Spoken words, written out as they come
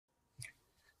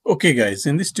Okay guys,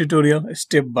 in this tutorial, a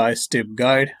step-by-step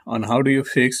guide on how do you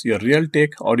fix your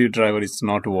Realtek audio driver is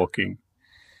not working.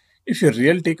 If your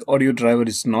Realtek audio driver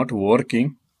is not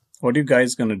working, what you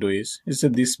guys gonna do is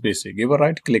this basic. Give a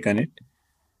right click on it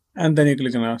and then you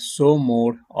click on show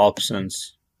more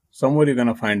options. Somewhere you're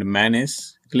gonna find manage,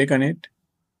 click on it.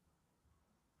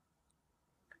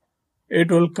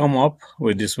 It will come up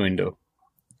with this window.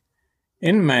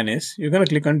 In manage, you're gonna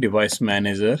click on device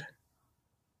manager.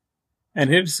 And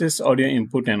here it says audio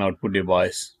input and output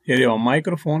device. Here you have a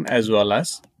microphone as well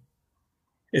as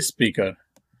a speaker.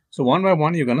 So one by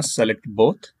one, you're going to select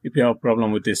both. If you have a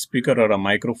problem with a speaker or a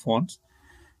microphone,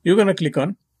 you're going to click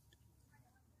on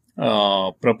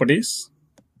properties.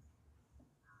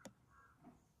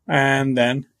 And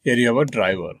then here you have a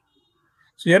driver.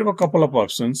 So you have a couple of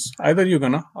options. Either you're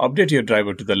going to update your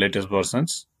driver to the latest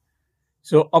versions.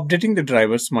 So updating the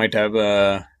drivers might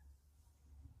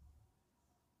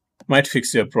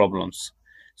fix your problems.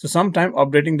 So sometime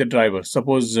updating the driver,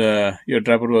 suppose your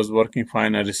driver was working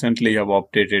fine and recently you have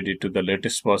updated it to the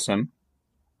latest version.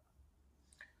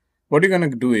 What you're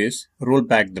going to do is roll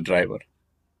back the driver.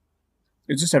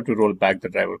 You just have to roll back the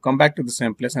driver. Come back to the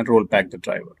same place and roll back the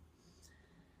driver.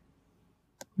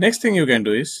 Next thing you can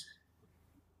do is,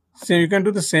 so you can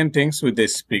do the same things with the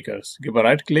speakers. Give a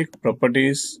right click,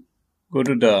 properties, go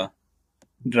to the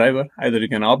driver. Either you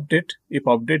can update. If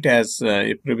update has,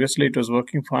 if previously it was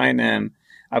working fine and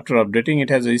after updating it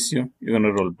has an issue, you're going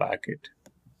to roll back it.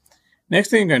 Next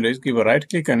thing you can do is give a right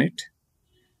click on it.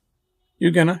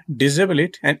 You're going to disable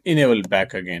it and enable it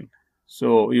back again.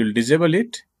 So you'll disable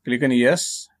it, click on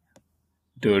yes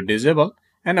to disable,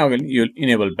 and now you'll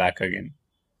enable back again.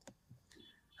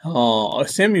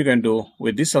 Same you can do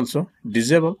with this also,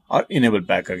 disable or enable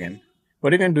back again.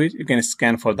 What you can do is you can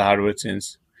scan for the hardware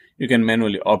change. You can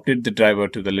manually update the driver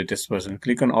to the latest version.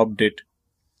 Click on update.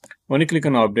 When you click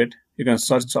on update, you can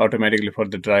search automatically for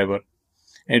the driver.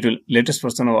 And it will latest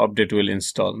version of update will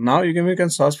install. Now you can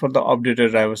search for the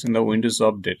updated drivers in the Windows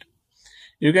update.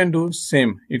 You can do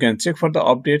same. You can check for the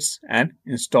updates and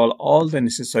install all the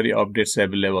necessary updates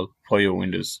available for your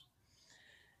Windows.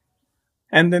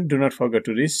 And then do not forget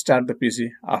to restart the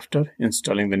PC after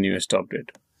installing the newest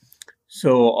update.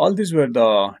 So all these were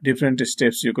the different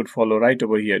steps you could follow right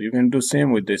over here. You can do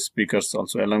same with the speakers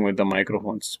also along with the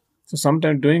microphones. So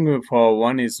sometimes doing for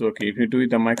one is okay. If you do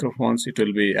the microphones, it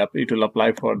will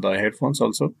apply for the headphones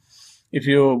also. If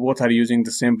you both are using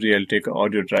the same Realtek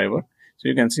audio driver, so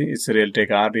you can see it's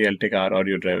Realtek R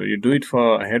audio driver. You do it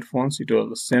for headphones,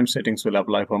 the same settings will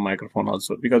apply for microphone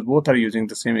also because both are using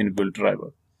the same inbuilt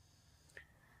driver.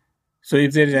 So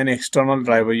if there is an external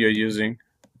driver you're using,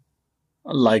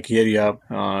 like here you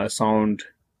have sound,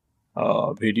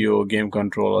 video, game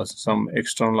controller, some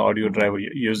external audio driver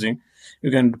you're using,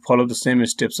 you can follow the same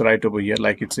steps right over here.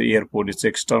 Like it's an AirPod, it's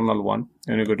external one.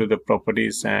 And you go to the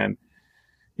properties and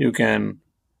you can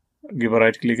give a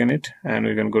right click on it and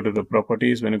we can go to the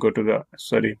properties. When you go to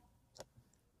the,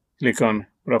 click on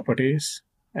properties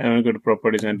and we go to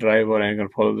properties and driver and you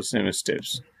can follow the same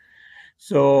steps.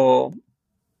 So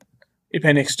if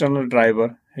an external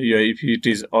driver, if it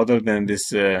is other than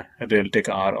this Realtek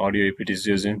R audio, if it is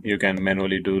using, you can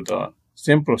manually do the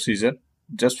same procedure.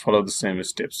 Just follow the same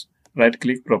steps. Right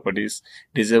click, properties,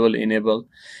 disable, enable.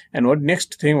 And what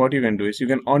you can do is you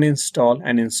can uninstall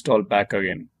and install back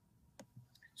again.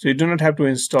 So you do not have to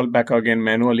install back again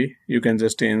manually. You can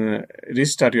just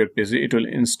restart your PC. It will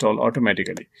install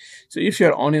automatically. So if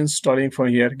you're uninstalling from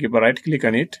here, give a right click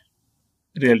on it.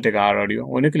 Realtek R audio.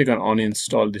 When you click on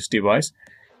uninstall this device,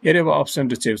 here you have an option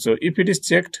to check. So if it is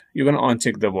checked, you can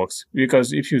uncheck the box,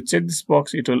 because if you check this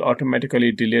box, it will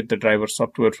automatically delete the driver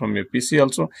software from your PC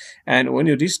also. And when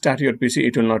you restart your PC,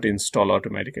 it will not install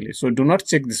automatically. So do not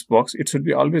check this box. It should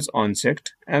be always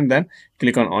unchecked. And then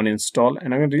click on uninstall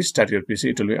and again restart your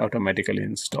PC. It will be automatically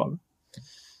installed.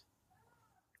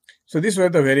 So these were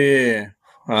the very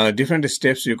different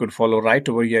steps you could follow right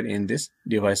over here in this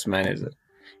device manager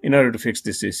in order to fix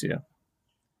this issue.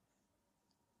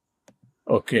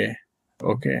 Okay.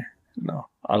 Now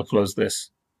I'll close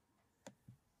this.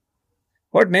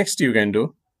 What next you can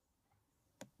do?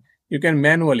 You can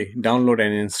manually download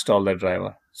and install the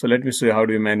driver. So let me show you how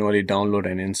do you manually download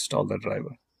and install the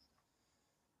driver.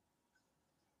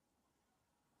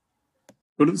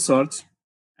 Go to the search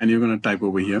and you're going to type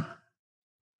over here.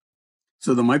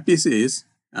 So my PC is,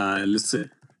 let's say,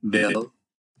 Dell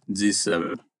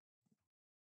G7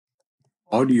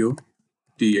 audio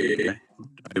TI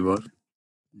driver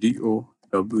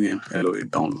DOWNLOA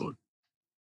download.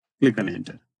 Click on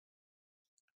enter.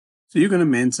 So you're going to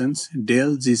mention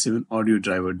Dell G7 audio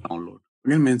driver download.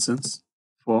 Again mentions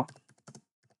for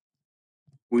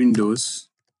Windows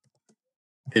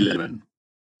 11.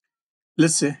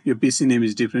 Let's say your PC name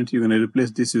is different. You're going to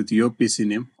replace this with your PC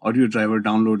name. Audio driver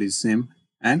download is same,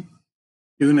 and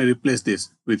you're going to replace this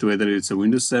with whether it's a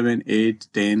Windows 7, 8,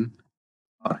 10,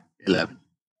 or 11.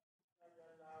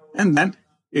 And then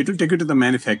it will take you to the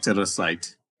manufacturer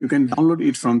site. You can download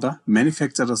it from the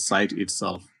manufacturer site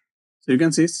itself. So you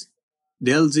can see it's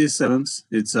Dell G7s.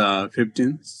 It's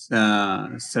 15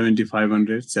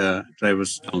 7500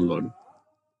 drivers download.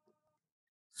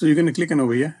 So you're going to click on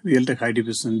over here, Realtek High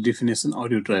Definition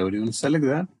Audio Driver. You want to select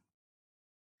that.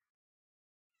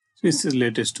 So it's the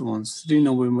latest one, 3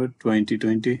 November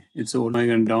 2020. It's old. Now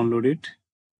you can download it.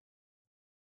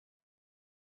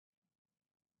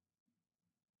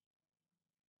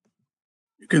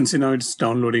 You can see now it's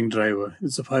downloading driver.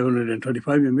 It's a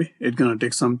 535 MB. It's gonna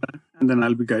take some time, and then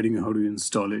I'll be guiding you how to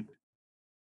install it.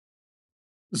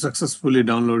 Successfully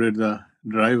downloaded the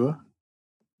driver.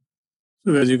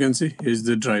 So as you can see, here's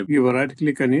the driver. Give a right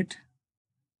click on it,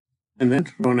 and then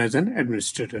run as an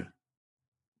administrator.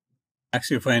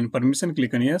 Ask you for any permission,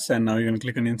 click on yes, and now you can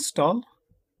click on install.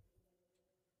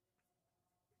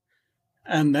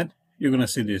 And then you're gonna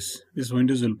see this. This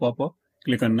windows will pop up.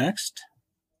 Click on next.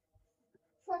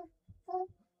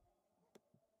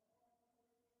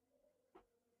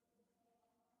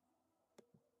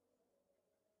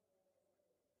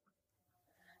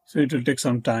 So it will take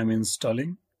some time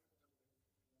installing.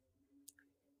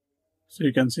 So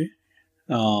you can see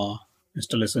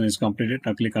installation is completed.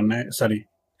 Now click on next.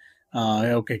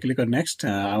 Okay, click on next.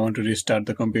 I want to restart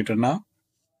the computer now.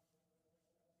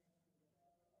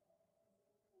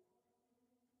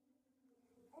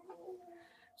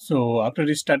 So after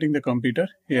restarting the computer,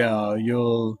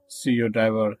 you'll see your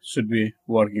driver should be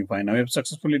working fine. Now we have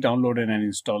successfully downloaded and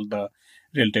installed the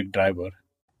Realtek driver.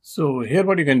 So here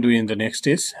what you can do in the next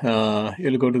is,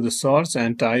 you'll go to the source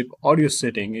and type audio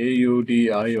setting,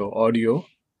 AUDIO, audio.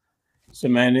 So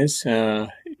manage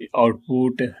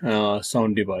output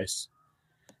sound device.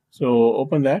 So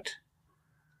open that.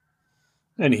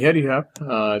 And here you have,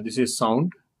 this is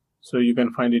sound. So you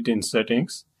can find it in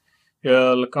settings.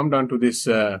 You'll come down to this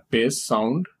page,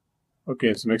 sound.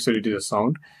 Okay, so make sure it is a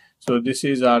sound. So this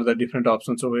are the different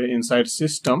options over inside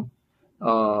system.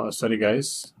 Sorry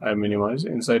guys, I minimize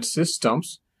inside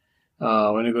systems.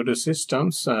 When you go to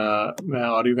systems, or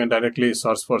you can directly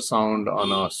search for sound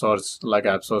on a source like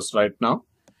app source right now.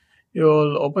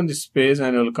 You'll open this page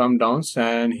and you'll come down,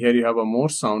 and here you have a more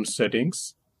sound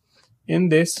settings. In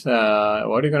this,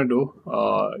 what you're gonna do,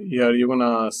 here you're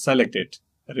gonna select it,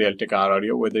 Realtek R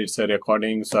audio, whether it's a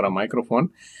recordings or a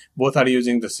microphone. Both are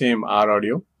using the same R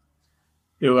audio.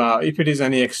 If it is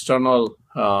any external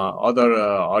other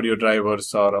audio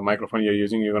drivers or a microphone you're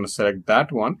using, you're going to select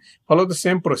that one. Follow the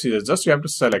same procedure, just you have to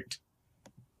select.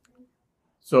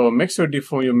 So make sure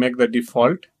you make the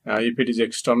default. If it is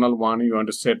external one, you want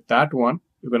to set that one,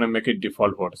 you're going to make it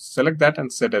default for. Select that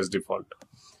and set as default.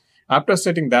 After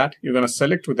setting that, you're going to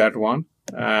select to that one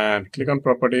and click on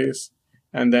properties,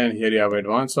 and then here you have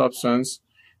advanced options.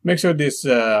 Make sure this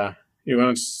you're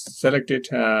going to select it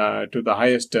to the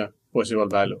highest possible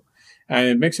value,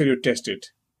 and make sure you test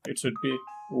it. It should be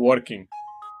working.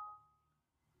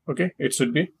 Okay, it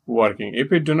should be working.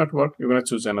 If it do not work, you're going to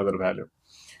choose another value.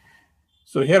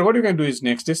 So here what you can do is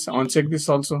next is uncheck this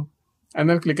also, and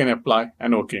then click on apply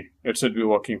and OK. It should be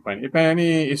working fine. If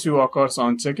any issue occurs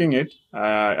on checking it,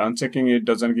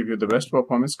 doesn't give you the best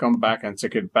performance, come back and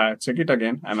check it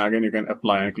again, and again you can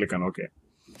apply and click on OK.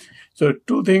 So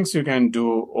two things you can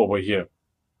do over here.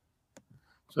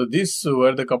 So these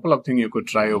were the couple of things you could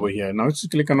try over here. Now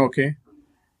just click on OK,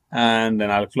 and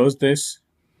then I'll close this.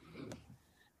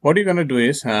 What you're going to do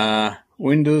is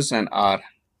Windows and R.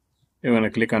 You're going to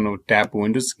click on tap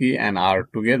Windows key and R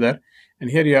together, and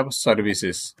here you have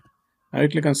services. Now you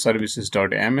click on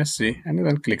services.msc and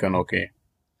then click on OK.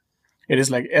 It is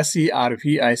like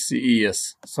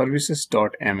services,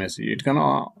 services.msc. It's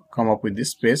gonna come up with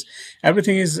this page.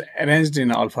 Everything is arranged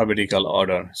in alphabetical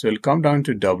order. So you'll come down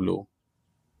to W.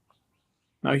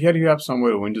 Now here you have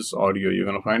somewhere Windows Audio. You're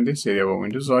going to find this area of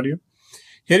Windows Audio.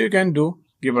 Here you can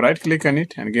give a right click on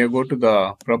it and go to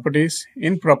the properties.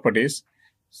 In properties,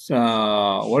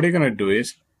 what you're going to do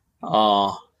is,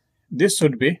 this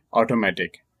should be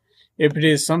automatic. If it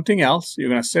is something else, you're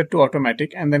going to set to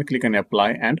automatic and then click on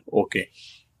apply and OK.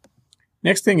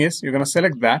 Next thing is, you're going to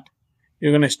select that.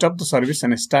 You're going to stop the service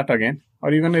and start again,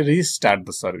 or you're going to restart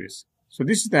the service. So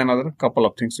this is another couple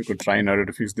of things you could try in order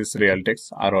to fix this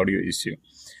Realtek's R audio issue.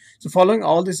 So following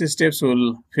all these steps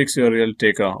will fix your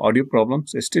Realtek audio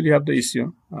problems. Still you have the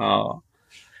issue.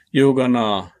 You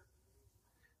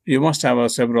must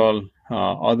have several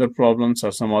other problems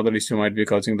or some other issue might be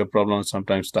causing the problem,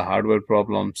 sometimes the hardware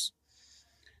problems.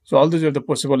 So all these are the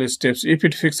possible steps. If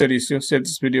it fixes that issue, share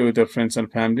this video with your friends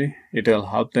and family. It will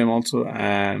help them also.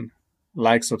 And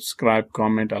like, subscribe,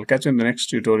 comment. I'll catch you in the next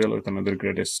tutorial with another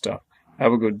greatest stuff.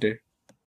 Have a good day.